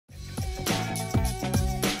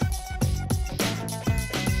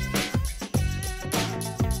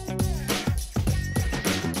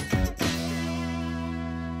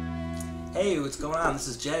what's going on? This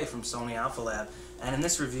is Jay from Sony Alpha Lab, and in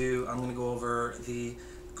this review I'm going to go over the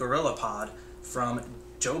Gorillapod from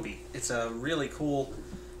Joby. It's a really cool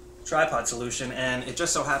tripod solution, and it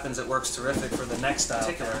just so happens it works terrific for the next style.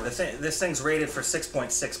 This thing's rated for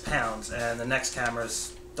 6.6 pounds, and the next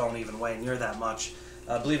cameras don't even weigh near that much.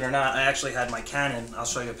 Believe it or not, I actually had my Canon, I'll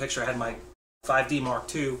show you a picture, I had my 5D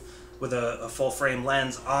Mark II with a full frame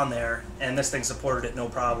lens on there, and this thing supported it no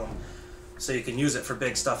problem. So you can use it for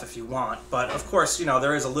big stuff if you want. But of course, you know,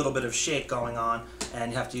 there is a little bit of shake going on,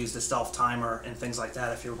 and you have to use the self timer and things like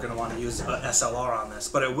that if you're going to want to use a SLR on this.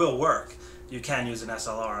 But it will work. You can use an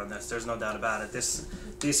SLR on this, there's no doubt about it.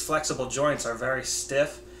 These flexible joints are very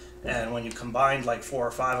stiff, and when you combine like 4 or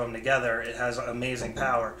 5 of them together, it has amazing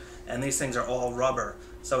power. And these things are all rubber,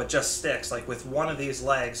 so it just sticks. Like with one of these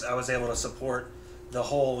legs, I was able to support the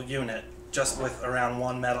whole unit just with around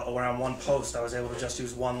one post. I was able to just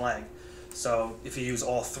use one leg. So if you use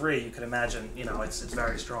all 3, you can imagine, you know, it's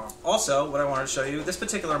very strong. Also, what I wanted to show you, this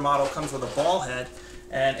particular model comes with a ball head,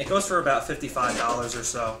 and it goes for about $55 or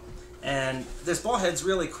so. And this ball head's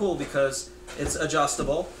really cool because it's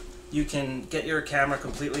adjustable. You can get your camera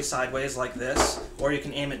completely sideways like this, or you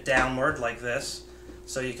can aim it downward like this.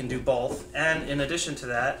 So you can do both. And in addition to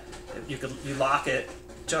that, you lock it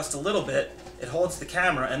just a little bit, it holds the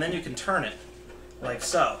camera, and then you can turn it like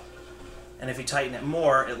so. And if you tighten it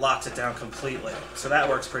more, it locks it down completely. So that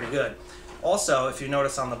works pretty good. Also, if you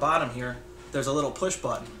notice on the bottom here, there's a little push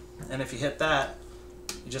button. And if you hit that,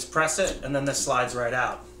 you just press it, and then this slides right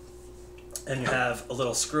out. And you have a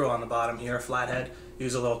little screw on the bottom here, a flathead.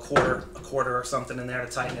 Use a little quarter or something in there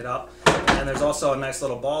to tighten it up. And there's also a nice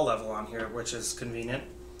little ball level on here, which is convenient.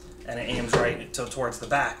 And it aims right towards the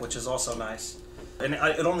back, which is also nice. And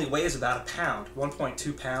it only weighs about a pound,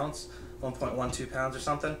 1.2 pounds, 1.12 pounds or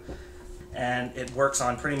something. And it works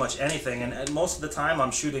on pretty much anything. And most of the time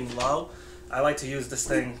I'm shooting low. I like to use this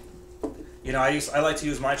thing, you know, I like to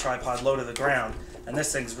use my tripod low to the ground. And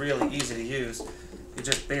this thing's really easy to use. You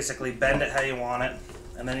just basically bend it how you want it,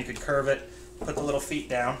 and then you could curve it, put the little feet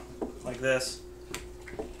down like this.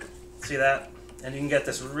 See that? And you can get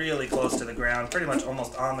this really close to the ground, pretty much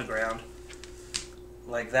almost on the ground,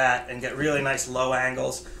 like that, and get really nice low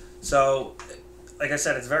angles. So, like I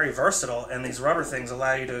said, it's very versatile, and these rubber things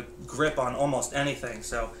allow you to grip on almost anything.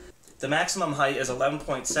 So the maximum height is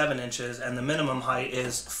 11.7 inches, and the minimum height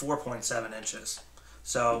is 4.7 inches.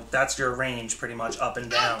 So that's your range pretty much up and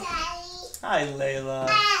down. Hi, Layla.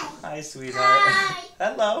 Hi, sweetheart. Hi.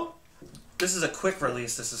 Hello. This is a quick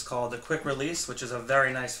release. This is called a quick release, which is a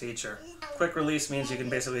very nice feature. Quick release means you can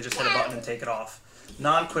basically just hit a button and take it off.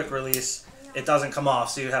 Non-quick release, it doesn't come off,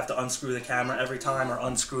 so you have to unscrew the camera every time or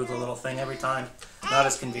unscrew the little thing every time. Not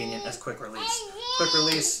as convenient as quick release. Quick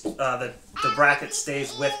release, the bracket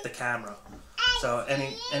stays with the camera. So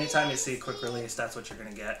anytime you see quick release, that's what you're going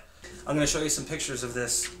to get. I'm going to show you some pictures of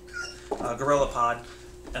this Gorillapod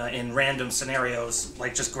in random scenarios,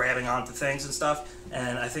 like just grabbing onto things and stuff,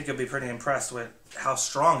 and I think you'll be pretty impressed with how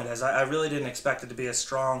strong it is. I really didn't expect it to be as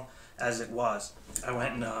strong as it was. I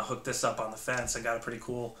went and hooked this up on the fence and got a pretty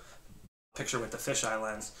cool picture with the fisheye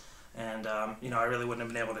lens, and you know, I really wouldn't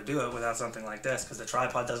have been able to do it without something like this, because the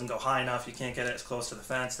tripod doesn't go high enough, you can't get it as close to the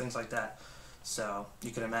fence, things like that. So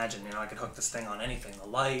you can imagine, you know, I could hook this thing on anything, the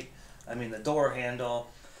light, I mean the door handle.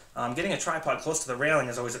 Getting a tripod close to the railing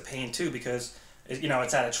is always a pain too, because you know,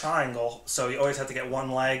 it's at a triangle, so you always have to get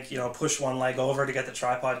one leg, you know, push one leg over to get the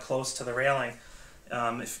tripod close to the railing.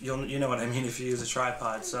 If you know what I mean if you use a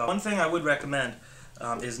tripod. So one thing I would recommend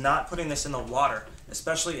is not putting this in the water,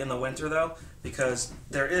 especially in the winter though, because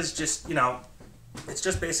there is just, you know, it's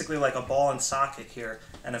just basically like a ball and socket here,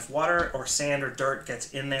 and if water or sand or dirt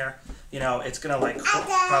gets in there, you know, it's gonna like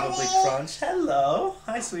probably crunch. Hello,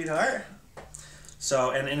 hi sweetheart.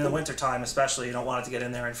 So, and in the winter time especially, you don't want it to get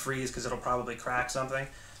in there and freeze because it'll probably crack something.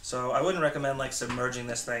 So I wouldn't recommend like submerging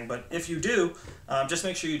this thing, but if you do, just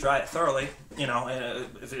make sure you dry it thoroughly, you know,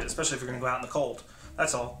 especially if you're going to go out in the cold.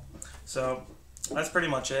 That's all. So that's pretty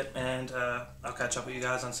much it, and I'll catch up with you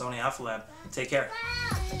guys on Sony Alpha Lab. Take care.